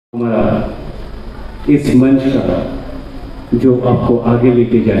हमारा इस मंच का जो आपको आगे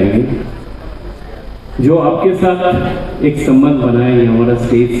लेके जाएंगे, जो आपके साथ एक संबंध बनाएंगे हमारा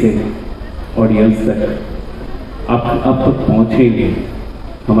स्टेज से ऑडियंस तक, आप तक पहुंचेंगे।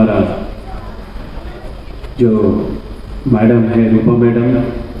 हमारा जो मैडम है रूपा मैडम,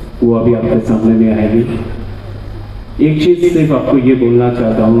 वो अभी आपके सामने में आएगी। एक चीज़ सिर्फ आपको ये बोलना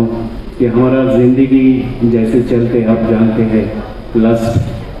चाहता हूँ कि हमारा ज़िंदगी जैसे चलते आप जानते हैं, लस्ट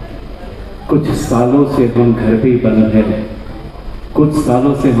कुछ सालों से हम घर पे ही बंद हैं, कुछ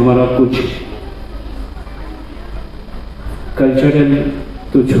सालों से हमारा कुछ कल्चरल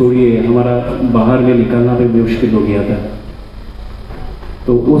तो छोड़िए, हमारा बाहर में निकलना भी मुश्किल हो गया था।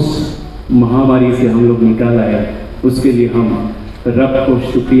 तो उस महामारी से हम लोग निकाल आए, उसके लिए हम रब को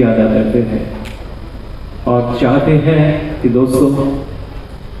शुक्रिया अदा करते हैं और चाहते हैं कि दोस्तों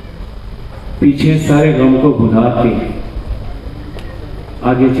पीछे सारे गम को भुला के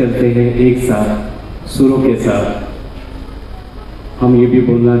आगे चलते हैं एक साथ सुरों के साथ। हम ये भी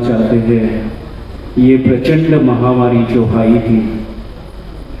बोलना चाहते हैं, ये प्रचंड महामारी जो आई थी,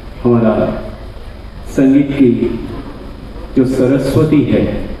 हमारा संगीत की जो सरस्वती है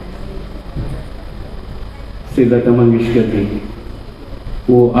श्री लता मंगेशकर जी,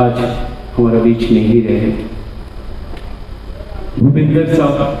 वो आज हमारा बीच नहीं रहे। भूपिंदर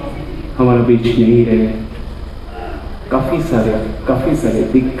साहब हमारा बीच नहीं रहे। काफ़ी सारे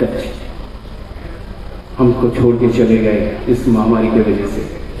दिक्कत हमको छोड़ के चले गए इस महामारी की वजह से।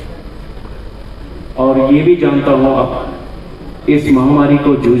 और ये भी जानता हूँ अब इस महामारी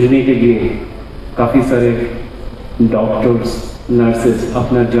को जूझने के लिए काफ़ी सारे डॉक्टर्स नर्सेस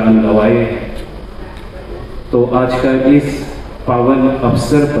अपना जान गंवाए। तो आज का इस पावन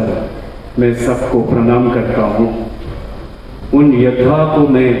अवसर पर मैं सबको प्रणाम करता हूँ, उन योद्धा को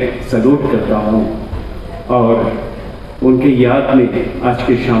मैं सल्यूट करता हूँ और उनके याद में आज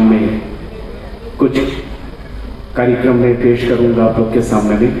के शाम में कुछ कार्यक्रम में पेश करूंगा आप लोग के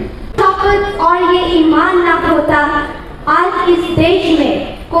सामने में। और ये ईमान ना होता, आज इस देश में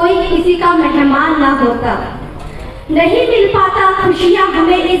कोई किसी का मेहमान ना होता। नहीं मिल पाता खुशियां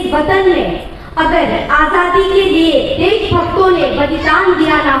हमें इस वतन में, अगर आजादी के लिए देशभक्तों ने बलिदान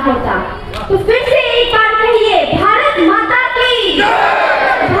दिया ना होता। तो फिर से एक बार कहिए, भारत माता की,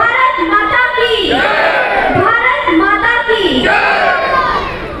 भारत माता की, भारत माता की।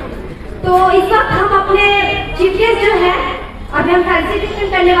 तो इस वक्त हम अपने चीफ गेस्ट जो है, अभी हम फैसिलिटेशन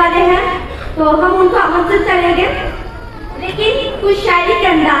करने वाले हैं, तो हम उनको आमंत्रित करेंगे, लेकिन कुछ शायरी के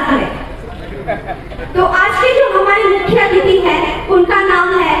अंदाज में। तो आज के जो हमारे मुख्य अतिथि हैं, उनका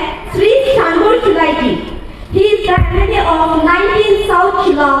नाम है श्री सांबोर शुलाई जी। He is the MLA of 19 South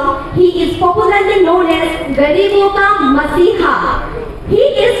Shillong. He is popularly known as गरीबों का मसीहा। He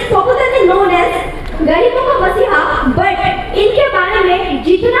is popularly known as गरीबों का मसीहा, बट इनके बारे में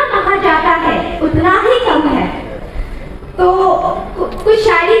जितना कहा जाता है उतना ही कम है। तो कुछ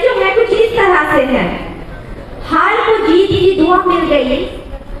शायरी जो है कुछ इस तरह से है। हार को जीत की दुआ मिल गई,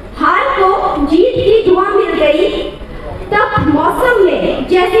 हार को जीत की दुआ मिल गई, तब मौसम में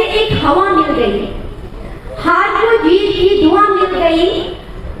जैसे एक हवा मिल गई। हार को जीत की दुआ मिल गई,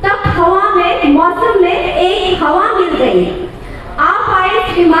 तब हवा में मौसम में एक हवा मिल गई। आप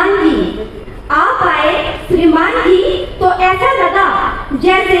आए श्रीमान जी, आप आए श्रीमान जी, तो ऐसा लगा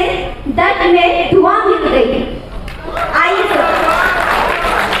जैसे दर्द में दुआ मिल गई। आइए sir.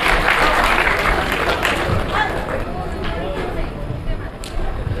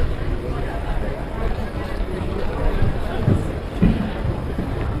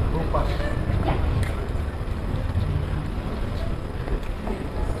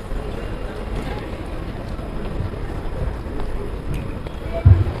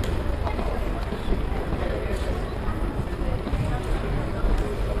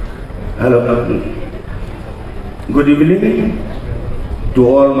 Hello, good evening to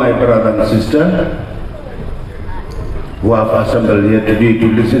all my brother and sister who have assembled here today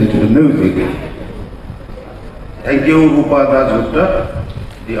to listen to the music. Thank you, Rupa Dasgupta,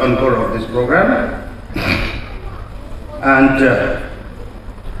 the encore of this program. And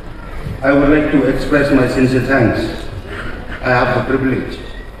I would like to express my sincere thanks. I have the privilege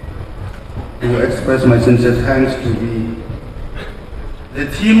to express my sincere thanks to the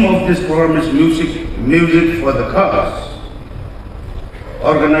theme of this program is music for the cause,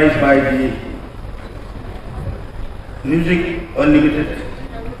 organized by the Music Unlimited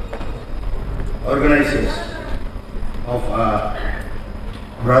organizers of our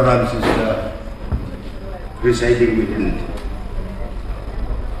brother and sister residing within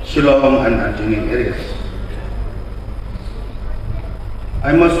Shillong and adjoining areas.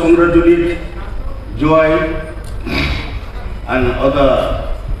 I must congratulate Joy and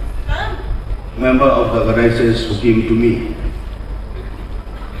other member of the organizers who came to me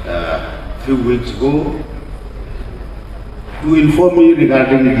a few weeks ago to inform me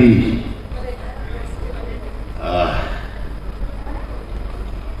regarding the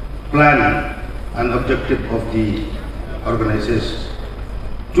plan and objective of the organizers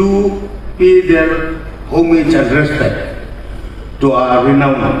to pay their homage and respect to our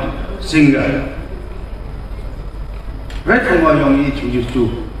renowned singer. Right from our young age, we used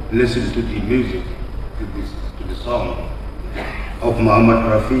to listen to the music, to the song of Muhammad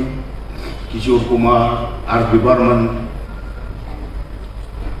Rafi, Kishore Kumar, R.B. Burman,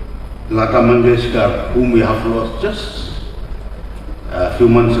 Lata Mangeshkar, whom we have lost just a few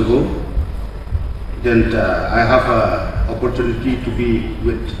months ago. Then I have an opportunity to be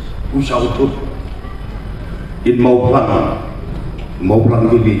with Usha in Mauplang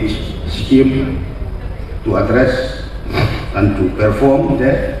village, Sikkim, to address and to perform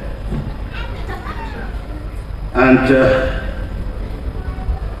there. And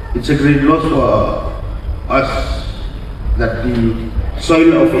it's a great loss for us that the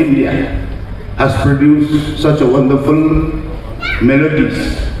soil of India has produced such a wonderful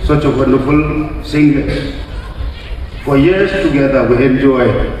melodies, such a wonderful singers. For years together we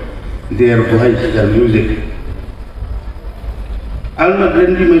enjoy their voice, their music. I'll not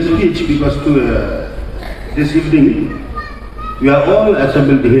lengthen my speech because this evening we are all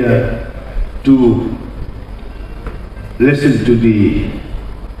assembled here to listen to the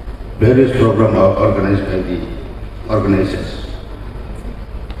various programs organized by the organizers.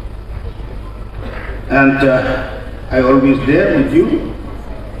 And I always there with you.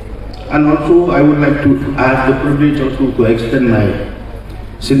 And also I would like to have the privilege also to extend my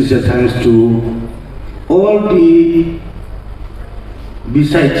sincere thanks to all the,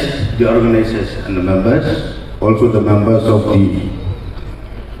 besides the organizers and the members, also the members of the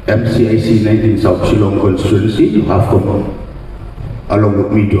MCIC 19 South Shillong constituency who have come along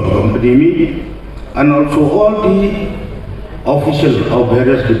with me to accompany me, and also all the officials of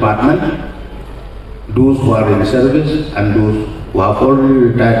various departments, those who are in service and those who have already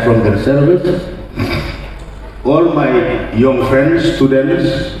retired from their service, all my young friends,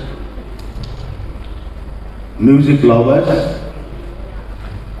 students, music lovers,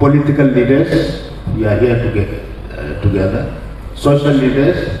 political leaders, we are here together, social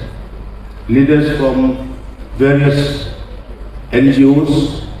leaders, leaders from various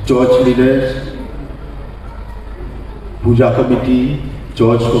NGOs, church leaders, Puja Committee,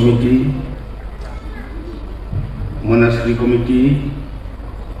 Church Committee, Monastery Committee,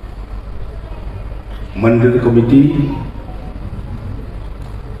 Mandir Committee,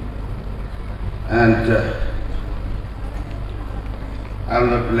 and I will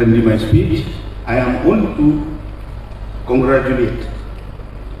not lengthen my speech. I am only to congratulate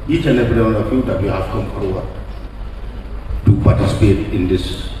each and every one of you that you have come forward to participate in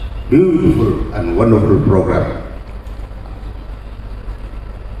this beautiful and wonderful program.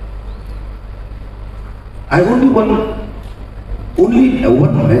 I only one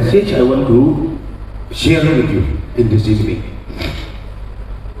message I want to share with you in this evening.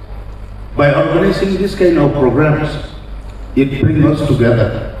 By organizing this kind of programs, it brings us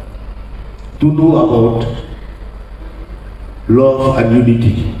together to know about love and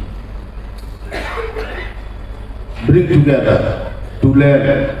unity. Bring together to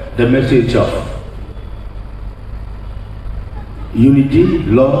learn the message of unity,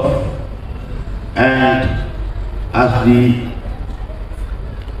 love, and as the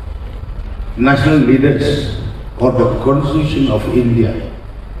national leaders or the Constitution of India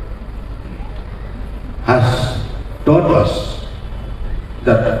has taught us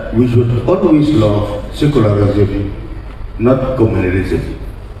that we should always love secularism, not communalism.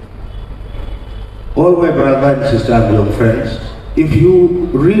 All my brothers and sisters and young friends, if you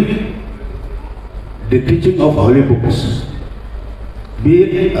read the teaching of holy books, be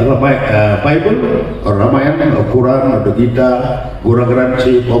it Bible or Ramayana or Quran or the Gita, Guru Granth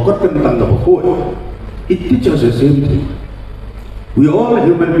Sahib or tentang apapun, it teaches the same thing. We all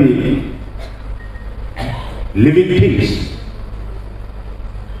human beings, living things,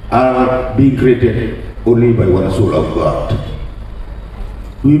 are being created only by one soul of God.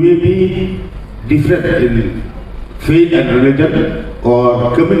 We may be different in faith and religion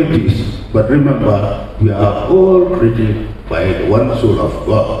or communities, but remember, we are all created by the one soul of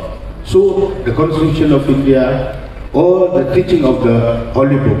God. So the Constitution of India or the teaching of the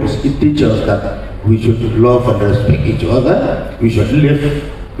holy books, it teaches that we should love and respect each other, we should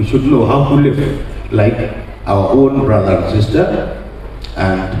live, we should know how to live like our own brother and sister,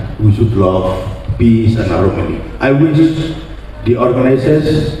 and we should love peace and harmony. I wish the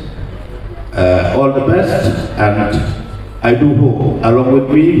organizers all the best, and I do hope, along with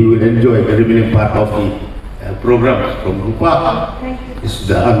me, you will enjoy the remaining part of the program from Rupa. It's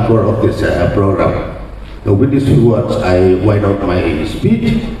the encore of this program. So with these few words, I wind up my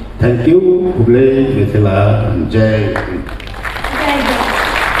speech. Thank you, Kublai, Mithila, and Jai.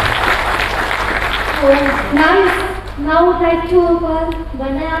 Now I would like to call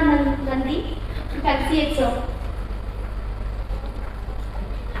Vanaya Nandi to taxi itself.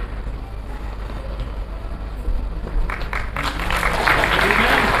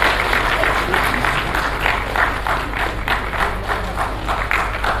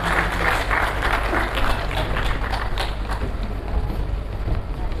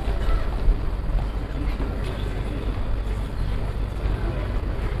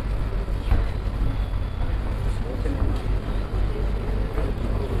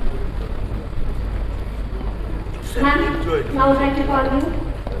 Ma'am, now I would like to call you.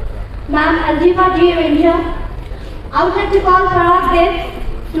 Ma'am, Aljifa G. Ranger. I would like to call Farag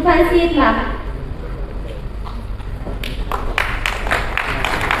Dev to fancy it, ma'am.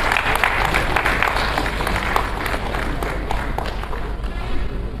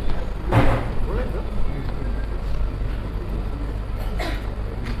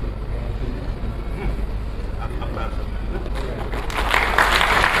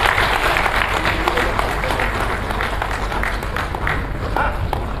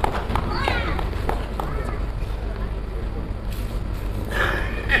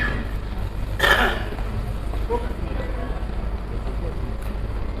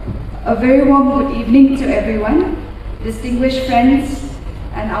 A very warm good evening to everyone, distinguished friends,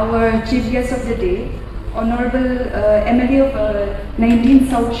 and our chief guest of the day, Honorable MLA of 19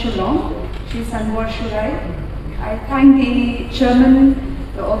 South Shillong, Mr.Sanbor Shullai. I thank the chairman,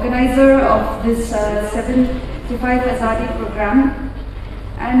 the organizer of this 75 Azadi program,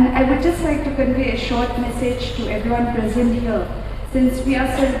 and I would just like to convey a short message to everyone present here, since we are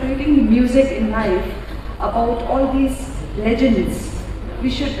celebrating music in life about all these legends. We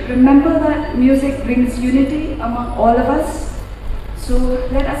should remember that music brings unity among all of us. So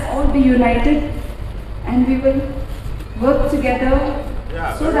let us all be united, and we will work together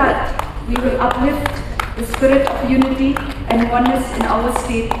so that we will uplift the spirit of unity and oneness in our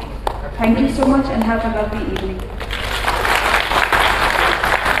state. Thank you so much and have a lovely evening.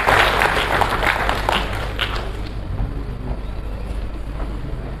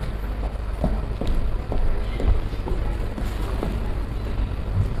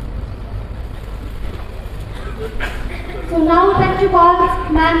 So now I would like to call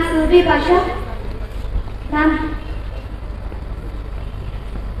Ma'am Sudip Asha. Ma'am.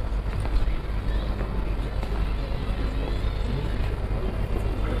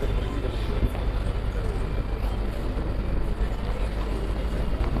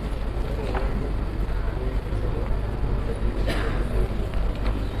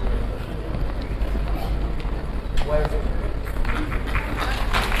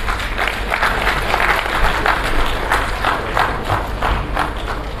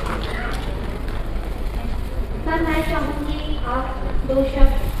 मैं चाहूंगी आप दो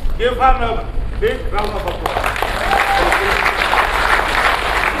शब्द Give her a big round of applause.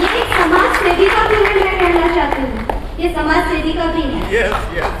 ये एक समाज सेविका भी है, मैं कहना चाहती हूँ ये समाज सेविका भी है। Yes,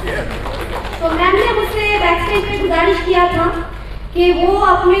 yes, yes. तो मैम ने मुझसे बैकस्टेज पे गुजारिश किया था कि वो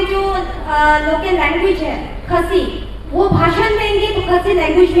अपने जो लोकल लैंग्वेज है खसी, वो भाषण देंगे तो खसी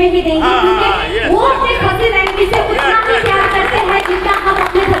लैंग्वेज में ही देंगे, क्योंकि वो अपने खसी लैंग्वेज से उतना ही प्यार करते हैं जितना हम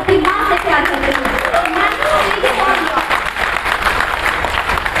अपने धरती माँ से प्यार करते हैं।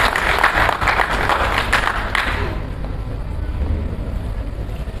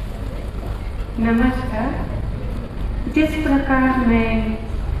 नमस्कार। जिस प्रकार मैं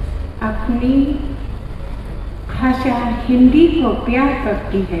अपनी भाषा हिंदी को प्यार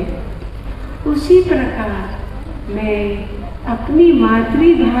करती है, उसी प्रकार मैं अपनी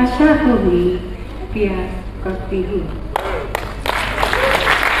मातृभाषा को भी प्यार करती हूँ।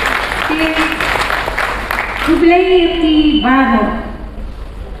 Kublai baru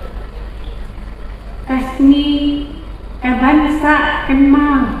kasni kabansa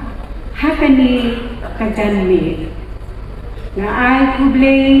kenmal hakani kajanmi na ai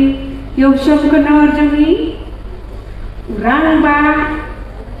Kublai yosong kenor jami urang ba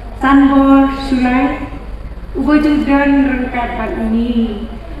Sanbor Shullai ubajudan rengkat ini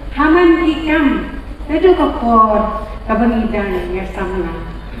haman tikam itu kapor kabangidan ya samna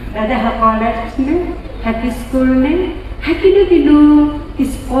ada hakolat ne hati school ne hati dulu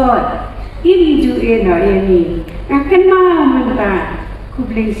sport ini juga ini akan mau minta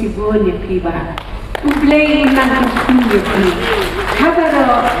Kublai sibuk ni priba Kublai nak sibuk ni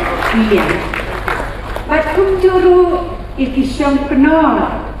kabar Iya. Batum juru ikisong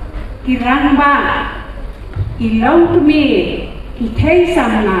kenor, kiramba, ilong tumi, kitay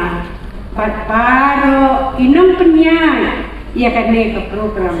samna, bat baro inong penyai, ia kene ke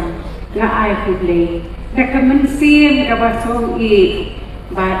program nga ai kublay. Nakamansim kabasong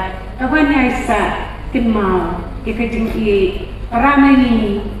bat kawan sa kenmau, ikajing paramay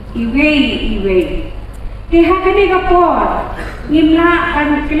ni iway. Teha kene kapor, ngimna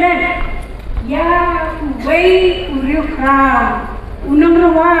kan klet, ya uway uriw kram, unang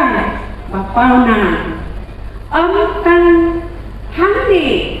rawan, bapaw tan hangni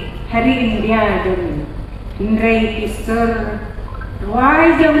hari India dun, nray kisur,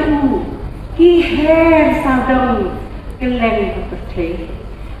 ruay jang ki her saudang keleng kapatay.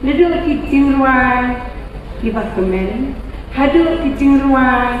 Nado ki jingruay, ki bakamen, hado ki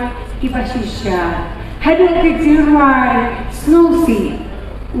jingruay, ki basisya, hado ki jingruay, snowsi,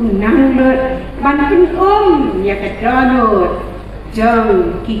 unang lut, banpen ya kadonot,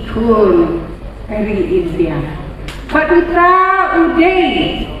 jang ki kun, hari India. Patuta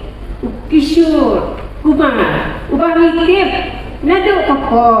uday, ukisur, kumar, ubangitip, nado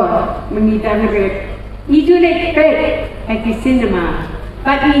kapor, mengidang rek, ijulet pet, aki cinema,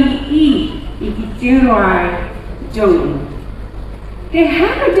 pati iki jirwai, jong. Teha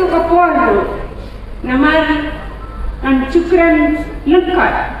kado kapor, naman, ang cukran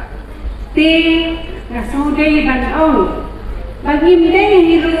lengkap, te, nasuday banong, bagimday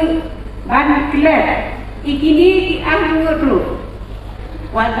hiru, ban klet, ikini ki anguru,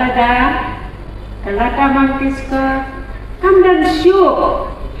 wadada, kalata mangkiska, kamdan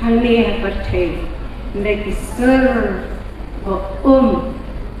syuk, hangni hapatai, ndaki sur,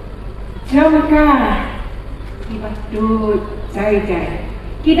 jangka, ibadut, jai,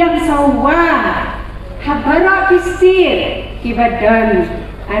 kidang sawa, habara pisir, kibadan,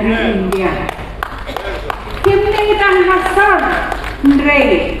 hari India. Kimne tang hasar,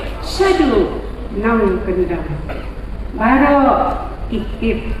 ndrei, syadu, nang kendam. Baro,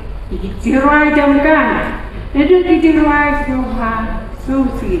 ikip, ikijirwai jangka, nado kijirwai soha,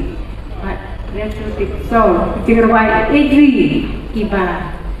 susi, Retu tikso, jirwai idri,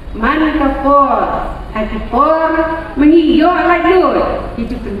 kiba, man kapor, hati por, mengiyo layut,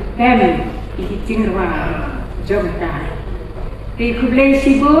 hidup tem, iki jirwai, jongka. Di kublai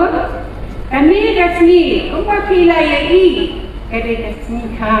sibur, kami kasni, umpa pilai kade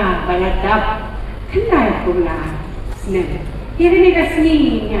kasni ka, baladap, kenal pula, snem. Kiri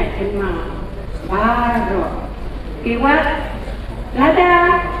kasni, nya kenma, baro, kiwat, lada,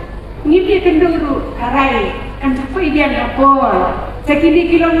 ngimpi kenduru karai kan sampai dia lapor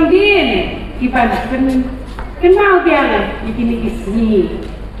sekini kilong din kiban kenal dia ikini kisni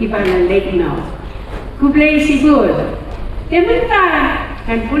kiban lekno kublai sibur tementa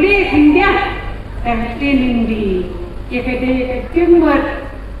kan pulih hendak kan tinindi ya kade kemut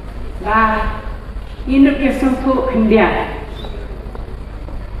lah inuk ya sungku hendak.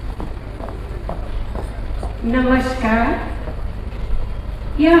 Namaskar.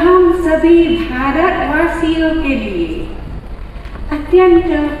 यह हम सभी भारतवासियों के लिए अत्यंत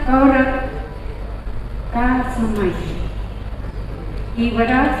गौरव का समय है कि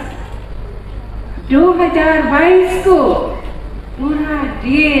वर्ष 2022 को पूरा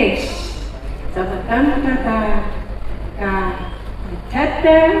देश स्वतंत्रता का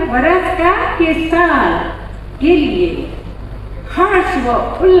 75 वर्ष का के साल के लिए हर्ष व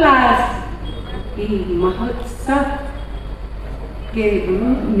उल्लास की महोत्सव के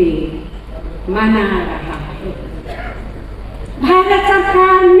रूप में मना रहा है। भारत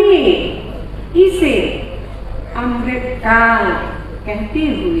सरकार ने इसे अमृत काल कहते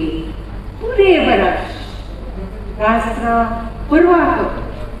हुए पूरे वर्ष राष्ट्र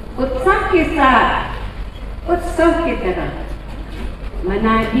पूर्वक उत्साह के साथ उत्सव की तरह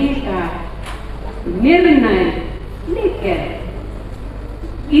मनाने का निर्णय लेकर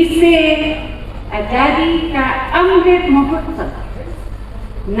इसे आजादी का अमृत महोत्सव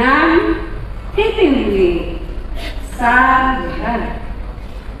नाम देते हुए साल भर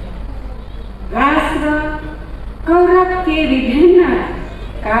राष्ट्र गौरव के विभिन्न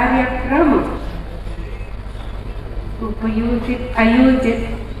कार्यक्रम आयोजित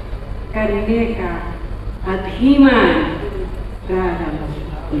करने का अभिमान प्रारंभ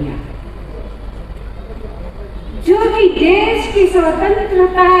किया, जो कि देश की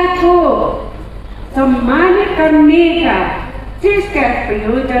स्वतंत्रता को सम्मानित करने का जिसका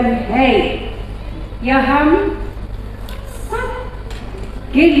प्रयोजन है, यह हम सब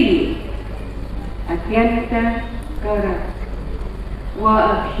के लिए अत्यंत गौरव व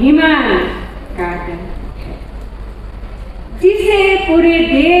अभिमान का दिन है, जिसे पूरे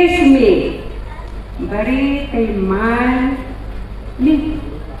देश dari teman ni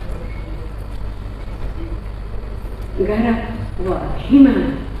garap wa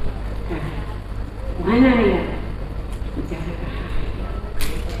hima mana ya jaga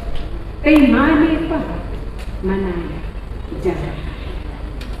teman pa mana ya jaga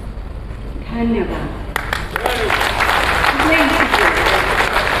धन्यवाद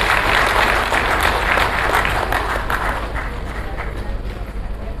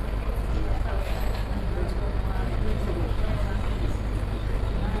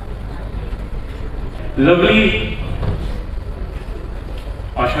लवली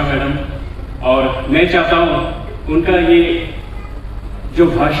आशा मैडम, और मैं चाहता हूं उनका ये जो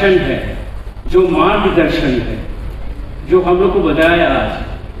भाषण है, जो मार्गदर्शन है, जो हम लोग को बताया आज,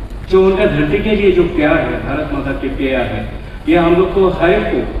 जो उनका धरती के लिए जो प्यार है, भारत माता के प्यार है, ये हम लोग को हर एक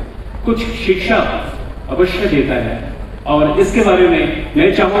को कुछ शिक्षा अवश्य देता है। और इसके बारे में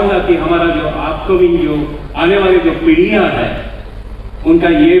मैं चाहूंगा कि हमारा जो अपकमिंग जो आने वाली जो पीढ़ियां है, उनका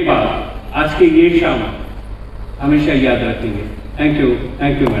ये बात आज के ये शाम हमेशा याद रखेंगे। Thank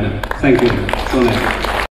you madam, thank you so much.